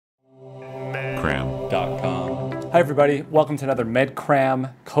MedCram.com. Hi, everybody. Welcome to another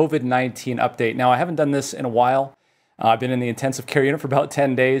MedCram COVID-19 update. Now, I haven't done this in a while. I've been in the intensive care unit for about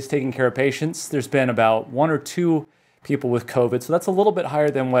 10 days taking care of patients. There's been about 1 or 2 people with COVID, so that's a little bit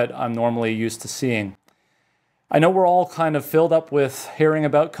higher than what I'm normally used to seeing. I know we're all kind of filled up with hearing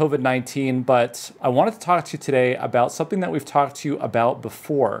about COVID-19, but I wanted to talk to you today about something that we've talked to you about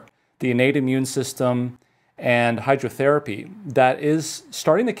before, the innate immune system and hydrotherapy that is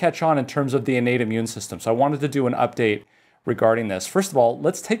starting to catch on in terms of the innate immune system. So I wanted to do an update regarding this. First of all,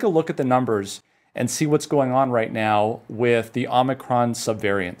 let's take a look at the numbers and see what's going on right now with the Omicron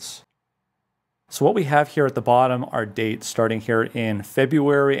subvariants. So what we have here at the bottom are dates starting here in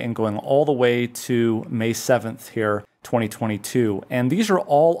February and going all the way to May 7th here, 2022. And these are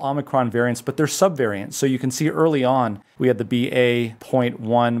all Omicron variants, but they're subvariants. So you can see early on, we had the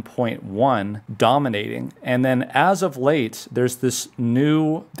BA.1.1 dominating. And then as of late, there's this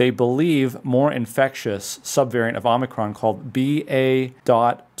new, they believe, more infectious subvariant of Omicron called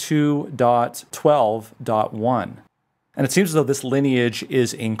BA.2.12.1. And it seems as though this lineage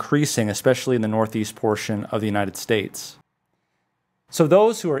is increasing, especially in the northeast portion of the United States. So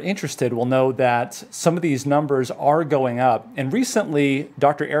those who are interested will know that some of these numbers are going up. And recently,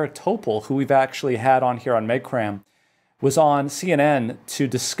 Dr. Eric Topol, who we've actually had on here on MedCram, was on CNN to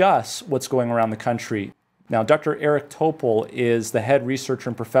discuss what's going around the country. Now, Dr. Eric Topol is the head researcher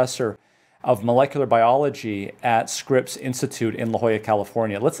and professor of molecular biology at Scripps Institute in La Jolla,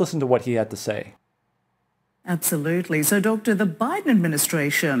 California. Let's listen to what he had to say. Absolutely. So, Doctor, the Biden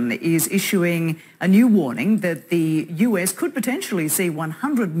administration is issuing a new warning that the US could potentially see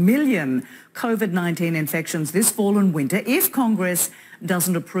 100 million COVID-19 infections this fall and winter if Congress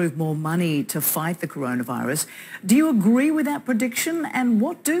doesn't approve more money to fight the coronavirus. Do you agree with that prediction? And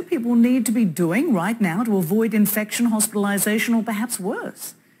what do people need to be doing right now to avoid infection, hospitalization, or perhaps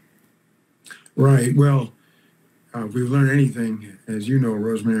worse? Right. Well, if we've learned anything, as you know,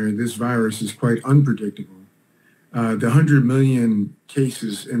 Rosemary, this virus is quite unpredictable. The 100 million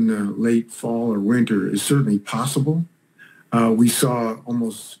cases in the late fall or winter is certainly possible. We saw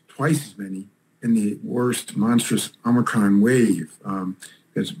almost twice as many in the worst monstrous Omicron wave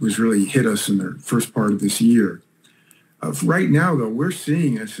that was really hit us in the first part of this year. Right now, though, we're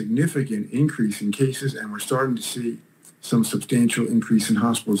seeing a significant increase in cases, and we're starting to see some substantial increase in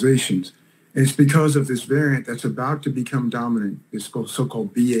hospitalizations. And it's because of this variant that's about to become dominant, this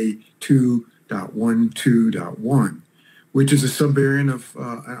so-called BA.2.12.1, which is a subvariant of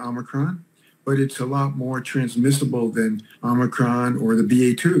Omicron, but it's a lot more transmissible than Omicron or the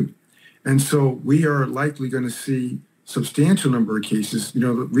BA.2. And so we are likely going to see substantial number of cases. You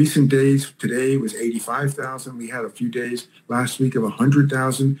know, the recent days, today was 85,000. We had a few days last week of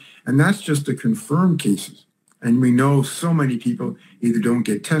 100,000, and that's just the confirmed cases. And we know so many people either don't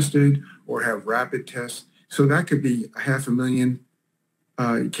get tested or have rapid tests. So that could be 500,000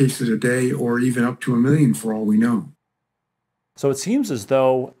 cases a day or even up to 1 million for all we know. So it seems as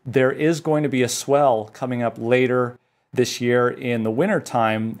though there is going to be a swell coming up later this year in the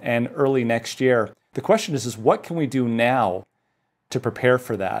wintertime and early next year. The question is what can we do now to prepare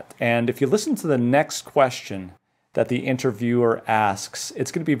for that? And if you listen to the next question that the interviewer asks,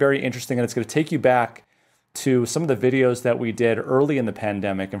 it's going to be very interesting, and it's going to take you back to some of the videos that we did early in the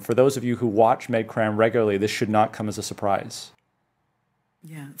pandemic. And for those of you who watch MedCram regularly, this should not come as a surprise.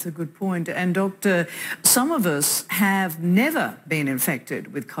 Yeah, it's a good point. And Doctor, some of us have never been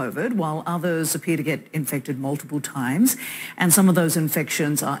infected with COVID, while others appear to get infected multiple times. And some of those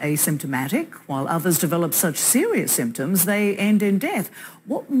infections are asymptomatic, while others develop such serious symptoms they end in death.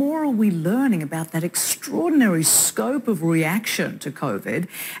 What more are we learning about that extraordinary scope of reaction to COVID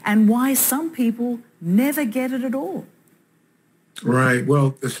and why some people never get it at all? Right.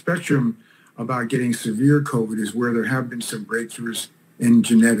 Well, the spectrum about getting severe COVID is where there have been some breakthroughs in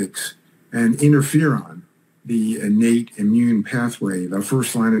genetics, and interferon, the innate immune pathway, the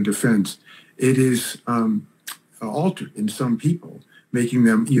first line of defense, it is altered in some people, making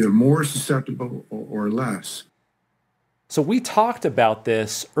them either more susceptible or less. So we talked about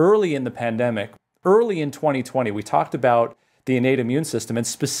this early in the pandemic, early in 2020. We talked about the innate immune system and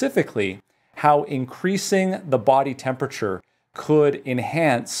specifically how increasing the body temperature could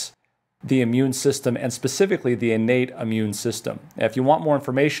enhance the immune system, and specifically the innate immune system. If you want more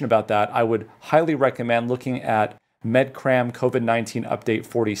information about that, I would highly recommend looking at MedCram COVID-19 Update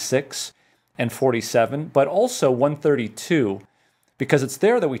 46 and 47, but also 132, because it's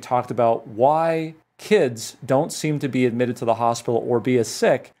there that we talked about why kids don't seem to be admitted to the hospital or be as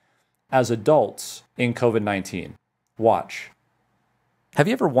sick as adults in COVID-19. Watch. Have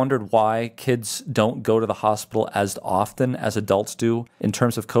you ever wondered why kids don't go to the hospital as often as adults do in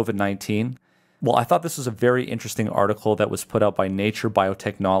terms of COVID-19? Well, I thought this was a very interesting article that was put out by Nature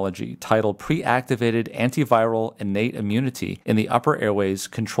Biotechnology titled Pre-Activated Antiviral Innate Immunity in the Upper Airways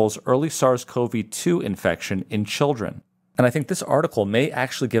Controls Early SARS-CoV-2 Infection in Children. And I think this article may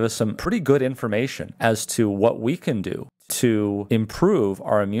actually give us some pretty good information as to what we can do to improve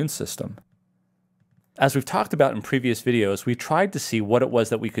our immune system. As we've talked about in previous videos, we tried to see what it was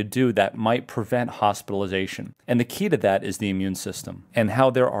that we could do that might prevent hospitalization. And the key to that is the immune system, and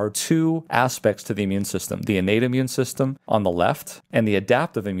how there are two aspects to the immune system: the innate immune system on the left and the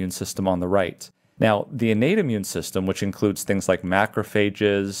adaptive immune system on the right. Now, the innate immune system, which includes things like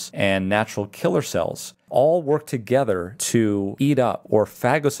macrophages and natural killer cells, all work together to eat up or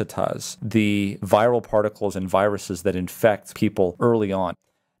phagocytize the viral particles and viruses that infect people early on.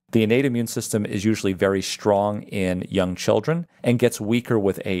 The innate immune system is usually very strong in young children and gets weaker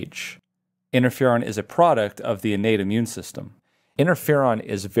with age. Interferon is a product of the innate immune system. Interferon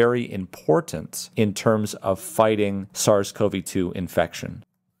is very important in terms of fighting SARS-CoV-2 infection.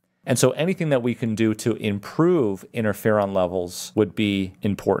 And so anything that we can do to improve interferon levels would be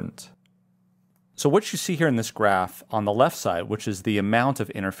important. So what you see here in this graph on the left side, which is the amount of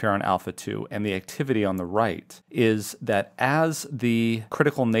interferon alpha-2 and the activity on the right, is that as the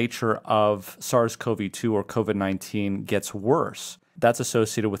critical nature of SARS-CoV-2 or COVID-19 gets worse, that's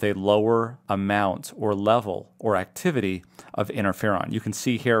associated with a lower amount or level or activity of interferon. You can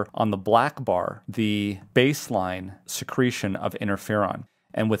see here on the black bar the baseline secretion of interferon.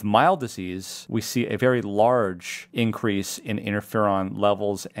 And with mild disease, we see a very large increase in interferon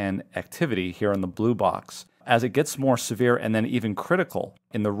levels and activity here in the blue box. As it gets more severe and then even critical,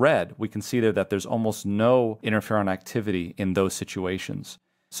 in the red, we can see there that there's almost no interferon activity in those situations.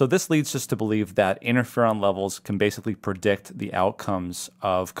 So this leads us to believe that interferon levels can basically predict the outcomes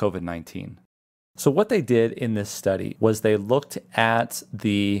of COVID-19. So what they did in this study was they looked at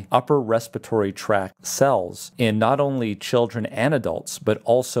the upper respiratory tract cells in not only children and adults, but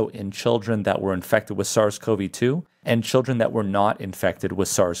also in children that were infected with SARS-CoV-2 and children that were not infected with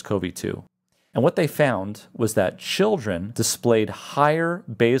SARS-CoV-2. And what they found was that children displayed higher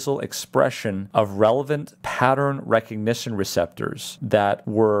basal expression of relevant pattern recognition receptors that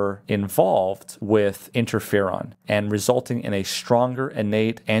were involved with interferon and resulting in a stronger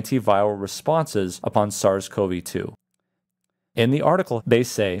innate antiviral responses upon SARS-CoV-2. In the article, they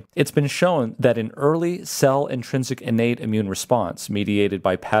say, it's been shown that an early cell-intrinsic innate immune response mediated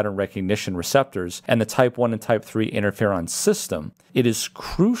by pattern recognition receptors and the type 1 and type 3 interferon system, it is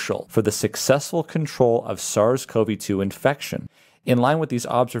crucial for the successful control of SARS-CoV-2 infection. In line with these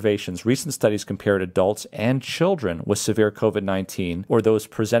observations, recent studies compared adults and children with severe COVID-19 or those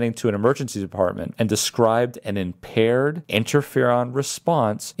presenting to an emergency department and described an impaired interferon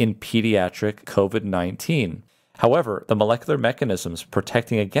response in pediatric COVID-19. However, the molecular mechanisms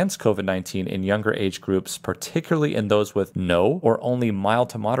protecting against COVID-19 in younger age groups, particularly in those with no or only mild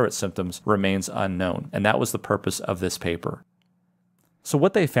to moderate symptoms, remains unknown. And that was the purpose of this paper. So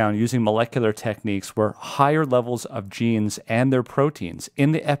what they found using molecular techniques were higher levels of genes and their proteins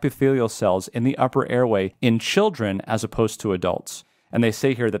in the epithelial cells in the upper airway in children as opposed to adults. And they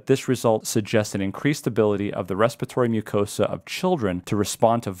say here that this result suggests an increased ability of the respiratory mucosa of children to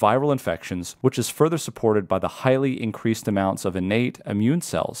respond to viral infections, which is further supported by the highly increased amounts of innate immune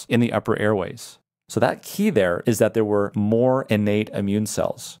cells in the upper airways. So that key there is that there were more innate immune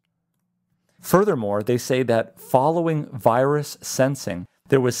cells. Furthermore, they say that following virus sensing,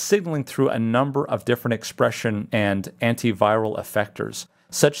 there was signaling through a number of different expression and antiviral effectors,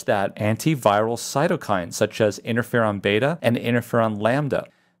 such that antiviral cytokines such as interferon beta and interferon lambda.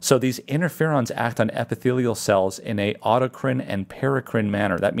 So these interferons act on epithelial cells in a autocrine and paracrine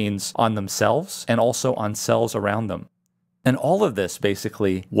manner. That means on themselves and also on cells around them. And all of this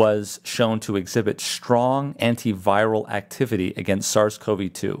basically was shown to exhibit strong antiviral activity against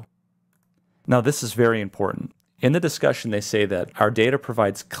SARS-CoV-2. Now this is very important. In the discussion, they say that our data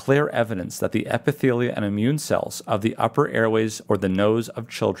provides clear evidence that the epithelia and immune cells of the upper airways or the nose of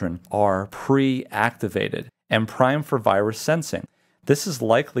children are pre-activated and primed for virus sensing. This is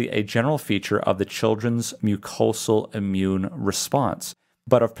likely a general feature of the children's mucosal immune response,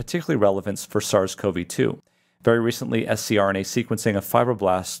 but of particular relevance for SARS-CoV-2. Very recently, scRNA sequencing of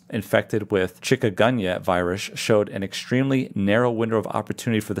fibroblasts infected with chikungunya virus showed an extremely narrow window of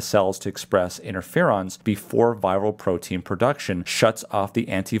opportunity for the cells to express interferons before viral protein production shuts off the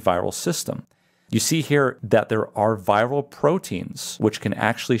antiviral system. You see here that there are viral proteins which can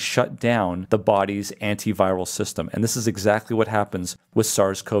actually shut down the body's antiviral system, and this is exactly what happens with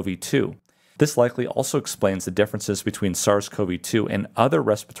SARS-CoV-2. This likely also explains the differences between SARS-CoV-2 and other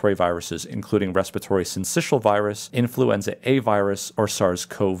respiratory viruses, including respiratory syncytial virus, influenza A virus, or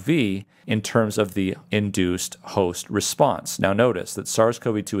SARS-CoV, in terms of the induced host response. Now notice that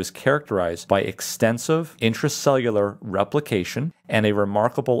SARS-CoV-2 is characterized by extensive intracellular replication and a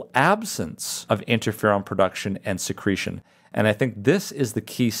remarkable absence of interferon production and secretion. And I think this is the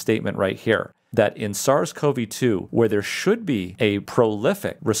key statement right here, that in SARS-CoV-2, where there should be a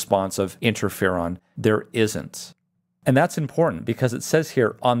prolific response of interferon, there isn't. And that's important because it says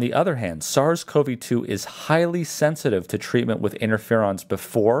here, on the other hand, SARS-CoV-2 is highly sensitive to treatment with interferons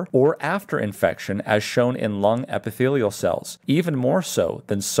before or after infection, as shown in lung epithelial cells, even more so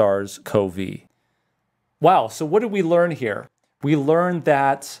than SARS-CoV. Wow, so what did we learn here? We learned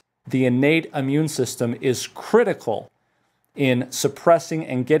that the innate immune system is critical in suppressing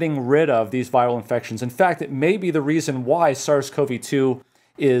and getting rid of these viral infections. In fact, it may be the reason why SARS-CoV-2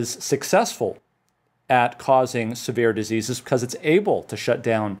 is successful at causing severe diseases, because it's able to shut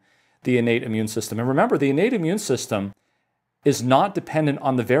down the innate immune system. And remember, the innate immune system is not dependent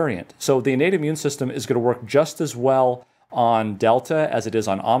on the variant. So the innate immune system is going to work just as well on Delta as it is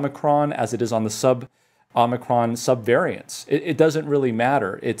on Omicron, as it is on the sub-Omicron subvariants. It doesn't really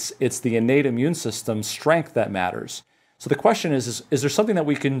matter. It's the innate immune system strength that matters. So the question is there something that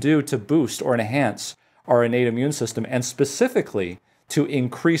we can do to boost or enhance our innate immune system, and specifically to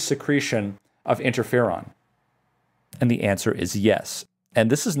increase secretion of interferon? And the answer is yes.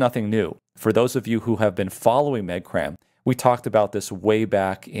 And this is nothing new. For those of you who have been following MedCram, we talked about this way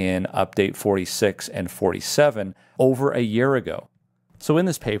back in update 46 and 47 over a year ago. So in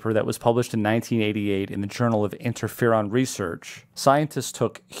this paper that was published in 1988 in the Journal of Interferon Research, scientists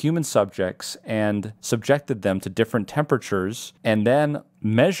took human subjects and subjected them to different temperatures and then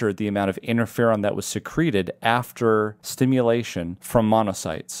measured the amount of interferon that was secreted after stimulation from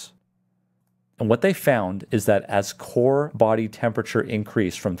monocytes. And what they found is that as core body temperature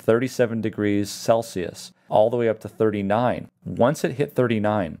increased from 37 degrees Celsius all the way up to 39, once it hit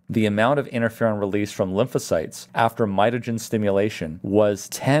 39, the amount of interferon released from lymphocytes after mitogen stimulation was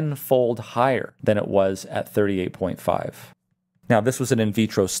 10-fold higher than it was at 38.5. Now, this was an in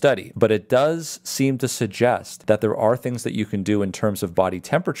vitro study, but it does seem to suggest that there are things that you can do in terms of body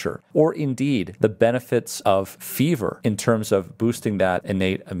temperature, or indeed the benefits of fever in terms of boosting that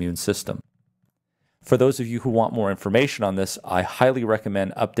innate immune system. For those of you who want more information on this, I highly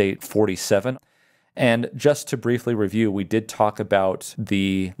recommend update 47. And just to briefly review, we did talk about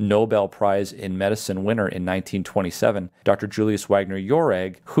the Nobel Prize in Medicine winner in 1927, Dr. Julius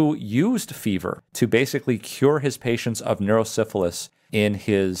Wagner-Jauregg, who used fever to basically cure his patients of neurosyphilis in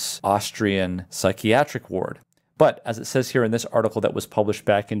his Austrian psychiatric ward. But as it says here in this article that was published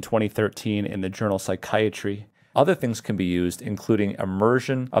back in 2013 in the journal Psychiatry, other things can be used, including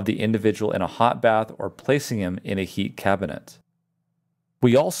immersion of the individual in a hot bath or placing him in a heat cabinet.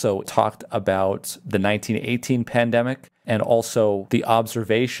 We also talked about the 1918 pandemic and also the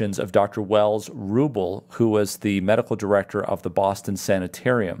observations of Dr. Wells Rubel, who was the medical director of the Boston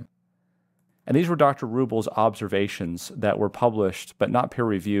Sanitarium. And these were Dr. Rubel's observations that were published but not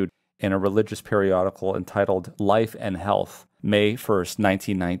peer-reviewed in a religious periodical entitled Life and Health, May 1st,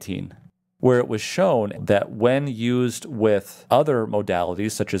 1919. Where it was shown that when used with other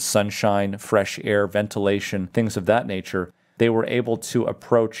modalities such as sunshine, fresh air, ventilation, things of that nature, they were able to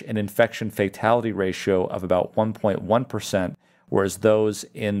approach an infection fatality ratio of about 1.1%, whereas those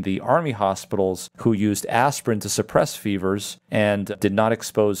in the Army hospitals who used aspirin to suppress fevers and did not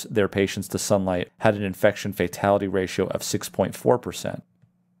expose their patients to sunlight had an infection fatality ratio of 6.4%.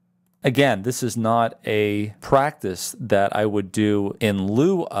 Again, this is not a practice that I would do in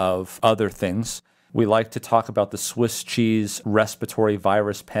lieu of other things. We like to talk about the Swiss cheese respiratory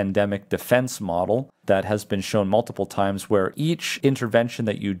virus pandemic defense model that has been shown multiple times, where each intervention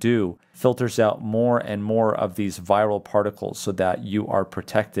that you do filters out more and more of these viral particles so that you are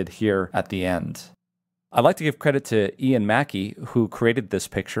protected here at the end. I'd like to give credit to Ian Mackey, who created this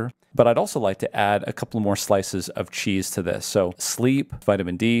picture, but I'd also like to add a couple more slices of cheese to this. So sleep,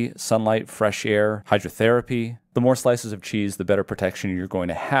 vitamin D, sunlight, fresh air, hydrotherapy. The more slices of cheese, the better protection you're going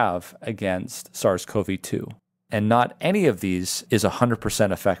to have against SARS-CoV-2. And not any of these is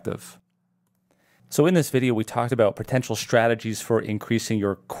 100% effective. So in this video, we talked about potential strategies for increasing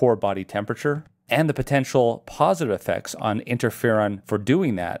your core body temperature and the potential positive effects on interferon for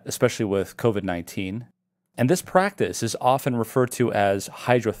doing that, especially with COVID-19. And this practice is often referred to as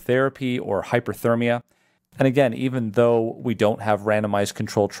hydrotherapy or hyperthermia. And again, even though we don't have randomized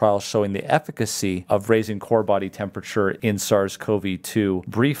controlled trials showing the efficacy of raising core body temperature in SARS-CoV-2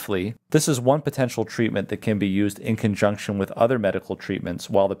 briefly, this is one potential treatment that can be used in conjunction with other medical treatments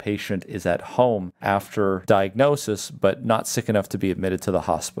while the patient is at home after diagnosis, but not sick enough to be admitted to the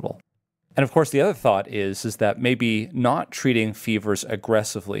hospital. And of course, the other thought is that maybe not treating fevers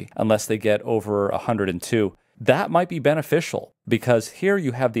aggressively unless they get over 102, that might be beneficial because here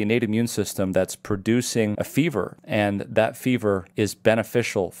you have the innate immune system that's producing a fever, and that fever is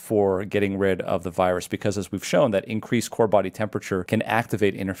beneficial for getting rid of the virus because, as we've shown, that increased core body temperature can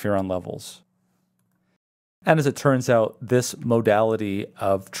activate interferon levels. And as it turns out, this modality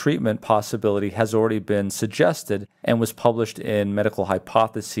of treatment possibility has already been suggested and was published in Medical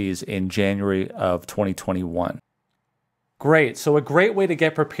Hypotheses in January of 2021. Great. So a great way to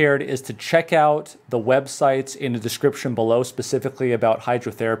get prepared is to check out the websites in the description below, specifically about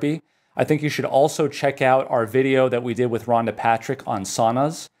hydrotherapy. I think you should also check out our video that we did with Rhonda Patrick on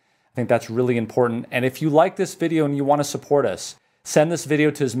saunas. I think that's really important. And if you like this video and you want to support us, send this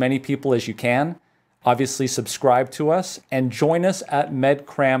video to as many people as you can. Obviously, subscribe to us and join us at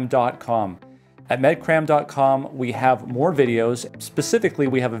MedCram.com. At MedCram.com, we have more videos. Specifically,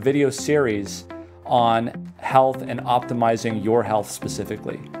 we have a video series on health and optimizing your health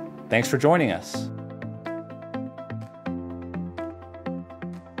specifically. Thanks for joining us.